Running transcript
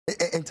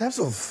In terms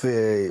of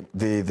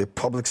the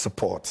public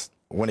support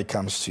when it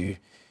comes to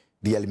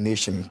the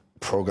elimination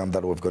program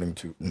that we've got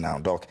into now,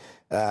 Doc,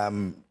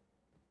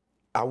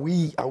 are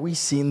we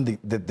seeing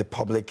the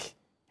public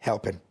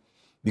helping?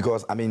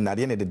 Because, I mean, at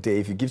the end of the day,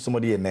 if you give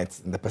somebody a net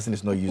and the person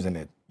is not using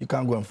it, you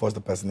can't go and force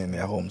the person in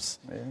their homes.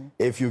 Yeah.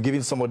 If you're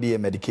giving somebody a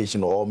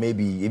medication or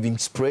maybe even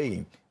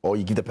spraying, or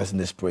you give the person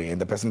the spray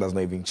and the person does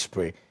not even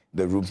spray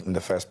the rooms in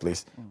the first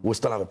place, we'll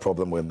still have a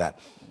problem with that.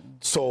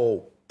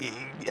 So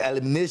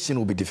elimination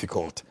will be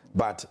difficult.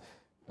 But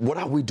what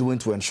are we doing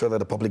to ensure that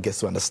the public gets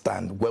to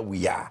understand where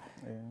we are?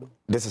 Yeah.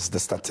 This is the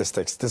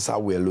statistics. This is how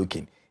we're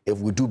looking. If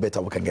we do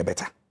better, we can get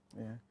better.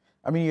 Yeah.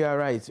 I mean, you are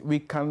right. We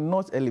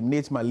cannot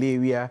eliminate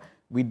malaria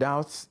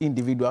without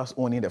individuals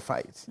owning the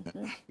fight.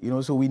 You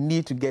know, so we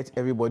need to get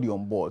everybody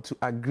on board to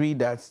agree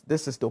that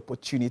this is the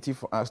opportunity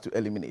for us to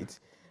eliminate.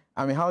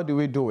 I mean, how do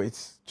we do it?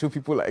 Through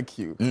people like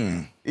you.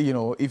 You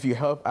know, if you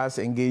help us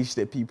engage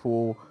the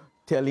people,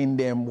 telling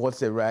them what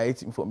the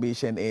right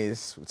information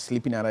is,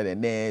 sleeping under the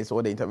nets,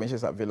 all the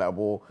interventions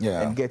available,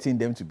 and getting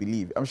them to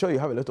believe. I'm sure you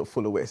have a lot of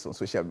followers on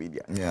social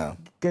media. Yeah.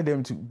 Get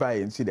them to buy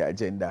into the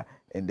agenda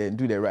and then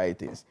do the right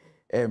things.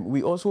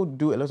 We also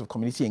do a lot of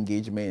community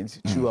engagement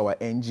through our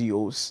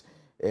NGOs.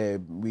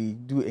 We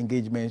do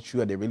engagement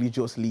through the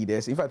religious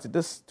leaders. In fact,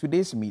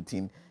 today's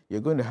meeting, you're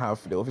going to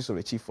have the Office of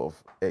the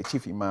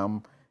Chief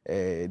Imam,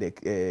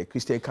 the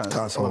Christian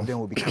Council. All of them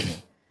will be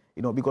coming.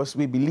 You know, because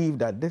we believe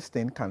that this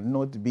thing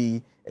cannot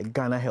be a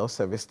Ghana Health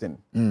Service thing.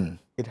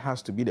 It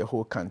has to be the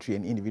whole country,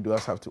 and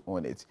individuals have to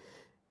own it.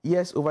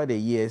 Yes, over the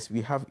years,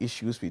 we have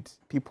issues with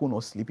people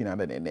not sleeping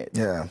under the net.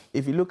 Yeah.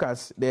 If you look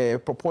at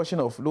the proportion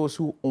of those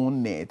who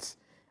own nets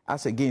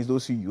as against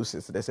those who use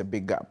it, there's a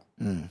big gap.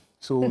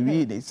 So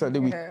we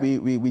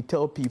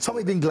tell people. Some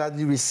even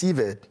gladly receive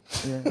it.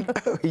 Yeah.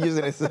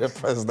 Using it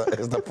as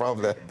the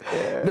problem.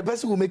 Yeah. The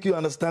person will make you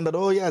understand that,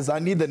 oh yes, I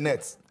need the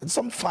net.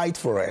 Some fight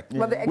for it.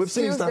 But the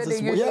excuse that they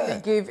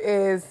usually give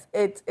is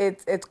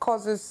it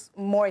causes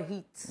more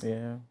heat.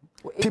 Yeah.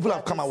 People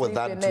have come out with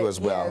that too as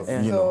well.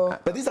 Yes. You know.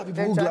 But these are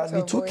people who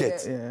gladly took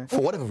it for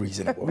whatever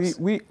reason it was.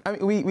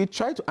 We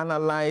try to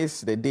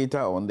analyze the data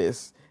on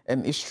this.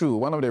 And it's true,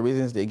 one of the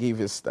reasons they give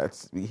is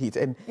that we heat.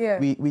 And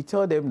we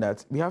tell them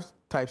that we have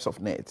types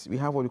of nets. We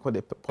have what we call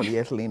the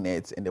polyethylene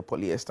nets and the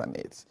polyester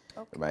nets,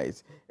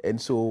 right? And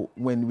so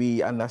when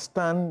we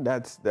understand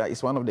that that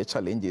is one of the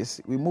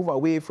challenges, we move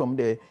away from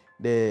the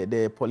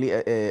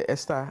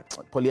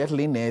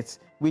polyethylene nets,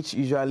 which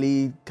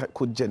usually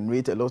could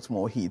generate a lot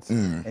more heat.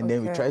 And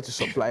then we try to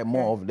supply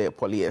more of the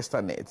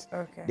polyester nets.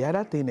 The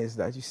other thing is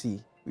that, you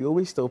see, we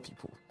always tell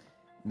people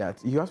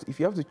that if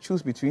you have to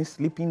choose between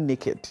sleeping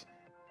naked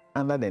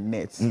under the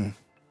net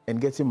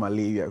and getting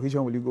malaria, which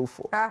one will you go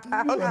for?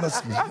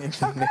 Honestly.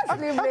 Sleep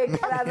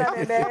naked under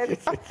the net.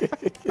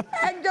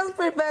 I just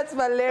prefer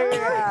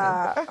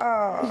malaria.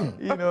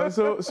 You know,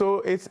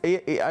 so it's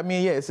I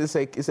mean, yes, it's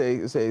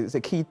a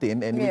key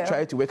thing, and we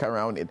try to work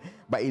around it.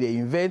 But in the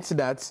event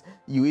that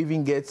you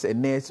even get a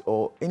net,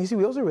 and you see,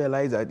 we also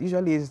realize that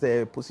usually it's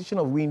the position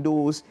of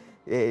windows,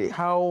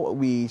 how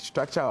we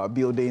structure our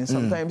buildings.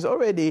 Sometimes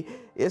already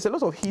there's a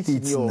lot of heat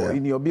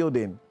in your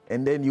building,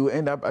 and then you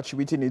end up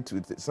attributing it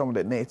to some of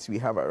the nets we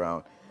have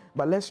around.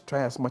 But let's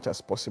try as much as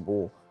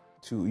possible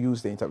to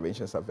use the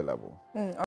interventions available.